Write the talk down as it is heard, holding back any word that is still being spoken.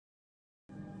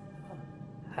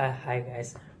Hi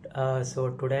guys. So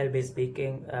today I'll be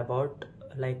speaking about,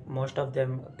 like, most of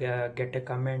them get a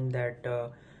comment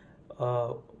that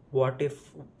uh, what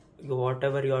if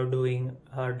whatever you're doing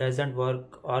doesn't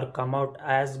work or come out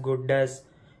as good as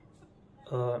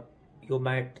uh, you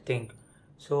might think.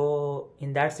 So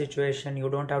in that situation,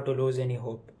 you don't have to lose any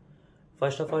hope.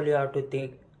 First of all, you have to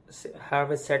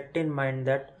have a set in mind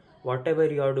that whatever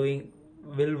you are doing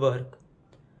will work,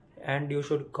 and you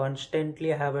should constantly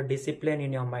have a discipline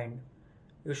in your mind.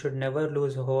 You should never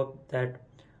lose hope that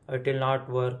it will not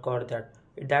work, or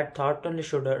that thought only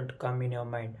shouldn't come in your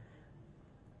mind.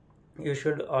 You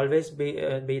should always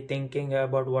be thinking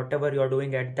about whatever you're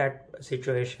doing at that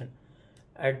situation,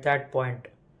 at that point.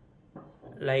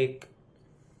 Like,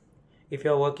 if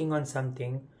you're working on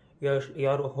something,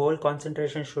 your whole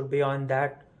concentration should be on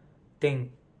that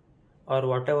thing or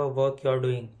whatever work you're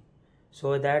doing,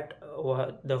 so that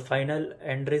the final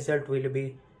end result will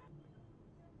be,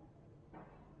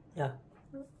 yeah,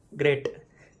 great.